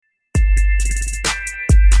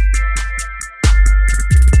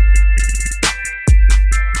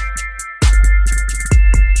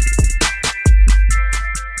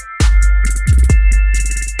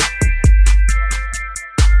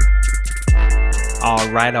All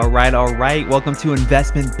right. Welcome to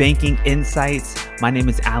Investment Banking Insights. My name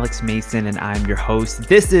is Alex Mason and I'm your host.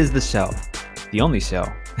 This is the show, the only show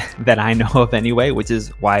that I know of anyway, which is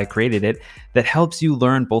why I created it, that helps you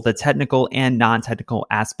learn both the technical and non-technical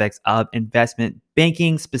aspects of investment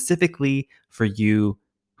banking, specifically for you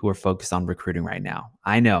who are focused on recruiting right now.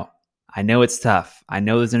 I know it's tough. I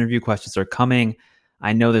know those interview questions are coming.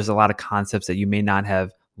 I know there's a lot of concepts that you may not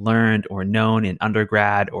have learned or known in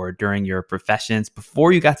undergrad or during your professions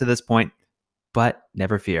before you got to this point, but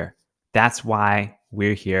never fear. That's why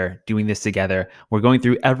we're here doing this together. We're going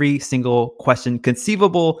through every single question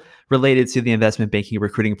conceivable related to the investment banking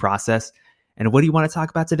recruiting process. And what do you want to talk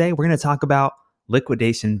about today? We're going to talk about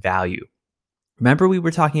liquidation value. Remember, we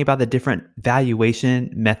were talking about the different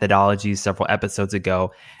valuation methodologies several episodes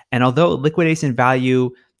ago. And although liquidation value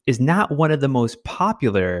is not one of the most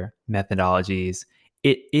popular methodologies,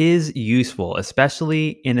 it is useful,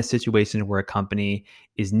 especially in a situation where a company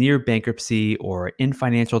is near bankruptcy or in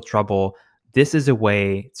financial trouble. This is a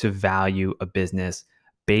way to value a business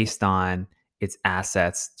based on its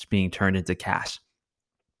assets being turned into cash.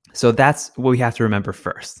 So that's what we have to remember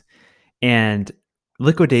first. And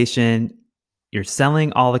liquidation, you're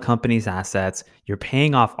selling all the company's assets, you're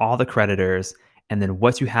paying off all the creditors, and then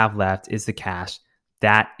what you have left is the cash.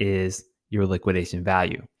 That is your liquidation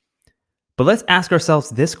value. But let's ask ourselves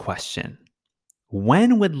this question.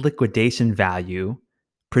 When would liquidation value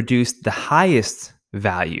produce the highest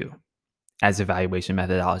value as a valuation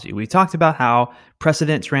methodology? We talked about how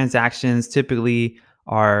precedent transactions typically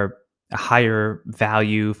are a higher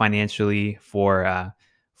value financially for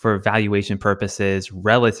valuation purposes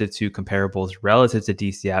relative to comparables, relative to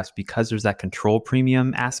DCFs, because there's that control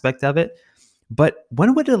premium aspect of it. But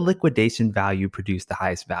when would a liquidation value produce the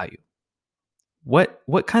highest value?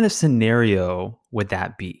 What kind of scenario would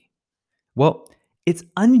that be? Well, it's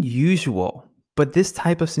unusual, but this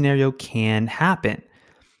type of scenario can happen.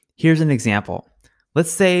 Here's an example. Let's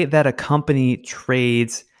say that a company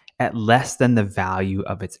trades at less than the value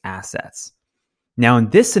of its assets. Now, in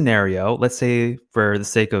this scenario, let's say for the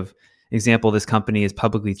sake of example, this company is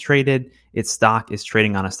publicly traded, its stock is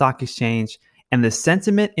trading on a stock exchange, and the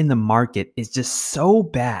sentiment in the market is just so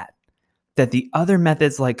bad that the other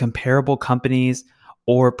methods like comparable companies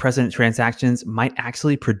or precedent transactions might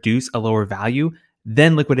actually produce a lower value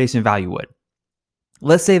than liquidation value would.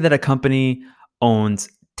 Let's say that a company owns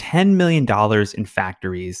 $10 million in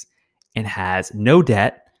factories and has no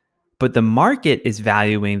debt, but the market is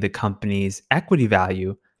valuing the company's equity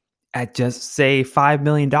value at just say $5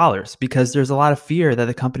 million because there's a lot of fear that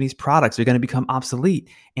the company's products are going to become obsolete.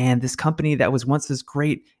 And this company that was once this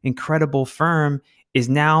great, incredible firm is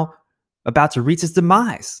now about to reach its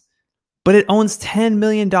demise, but it owns $10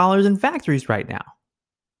 million in factories right now.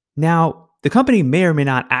 Now, the company may or may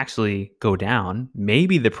not actually go down.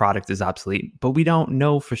 Maybe the product is obsolete, but we don't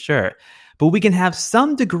know for sure. But we can have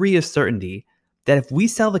some degree of certainty that if we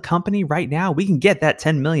sell the company right now, we can get that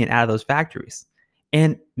 10 million out of those factories.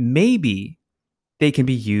 And maybe they can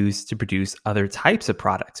be used to produce other types of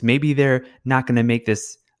products. Maybe they're not going to make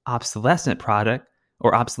this obsolescent product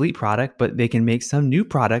or obsolete product, but they can make some new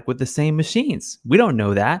product with the same machines. We don't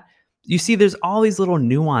know that. You see, there's all these little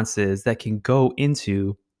nuances that can go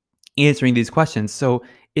into answering these questions. So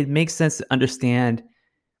it makes sense to understand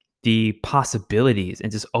the possibilities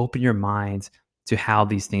and just open your mind to how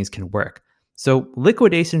these things can work. So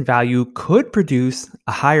liquidation value could produce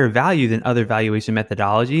a higher value than other valuation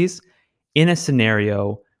methodologies in a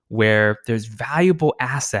scenario where there's valuable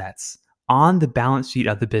assets on the balance sheet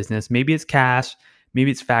of the business. Maybe it's cash, maybe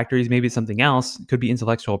it's factories, maybe it's something else. It could be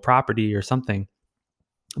intellectual property or something,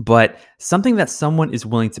 but something that someone is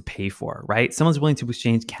willing to pay for, right? Someone's willing to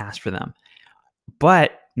exchange cash for them.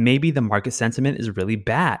 But maybe the market sentiment is really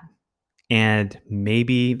bad. And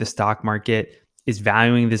maybe the stock market is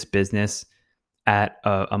valuing this business at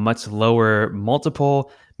a much lower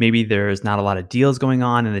multiple. Maybe there's not a lot of deals going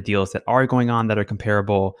on, and the deals that are going on that are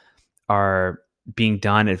comparable are being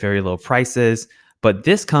done at very low prices. But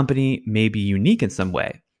this company may be unique in some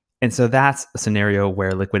way. And so that's a scenario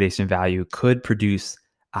where liquidation value could produce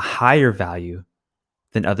a higher value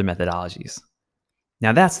than other methodologies.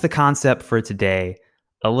 Now, that's the concept for today.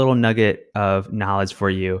 A little nugget of knowledge for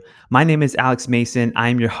you. My name is Alex Mason.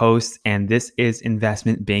 I'm your host, and this is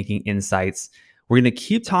Investment Banking Insights. We're going to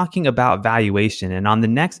keep talking about valuation. And on the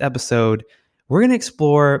next episode, we're going to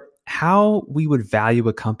explore how we would value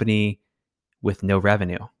a company with no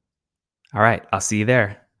revenue. All right, I'll see you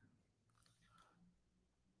there.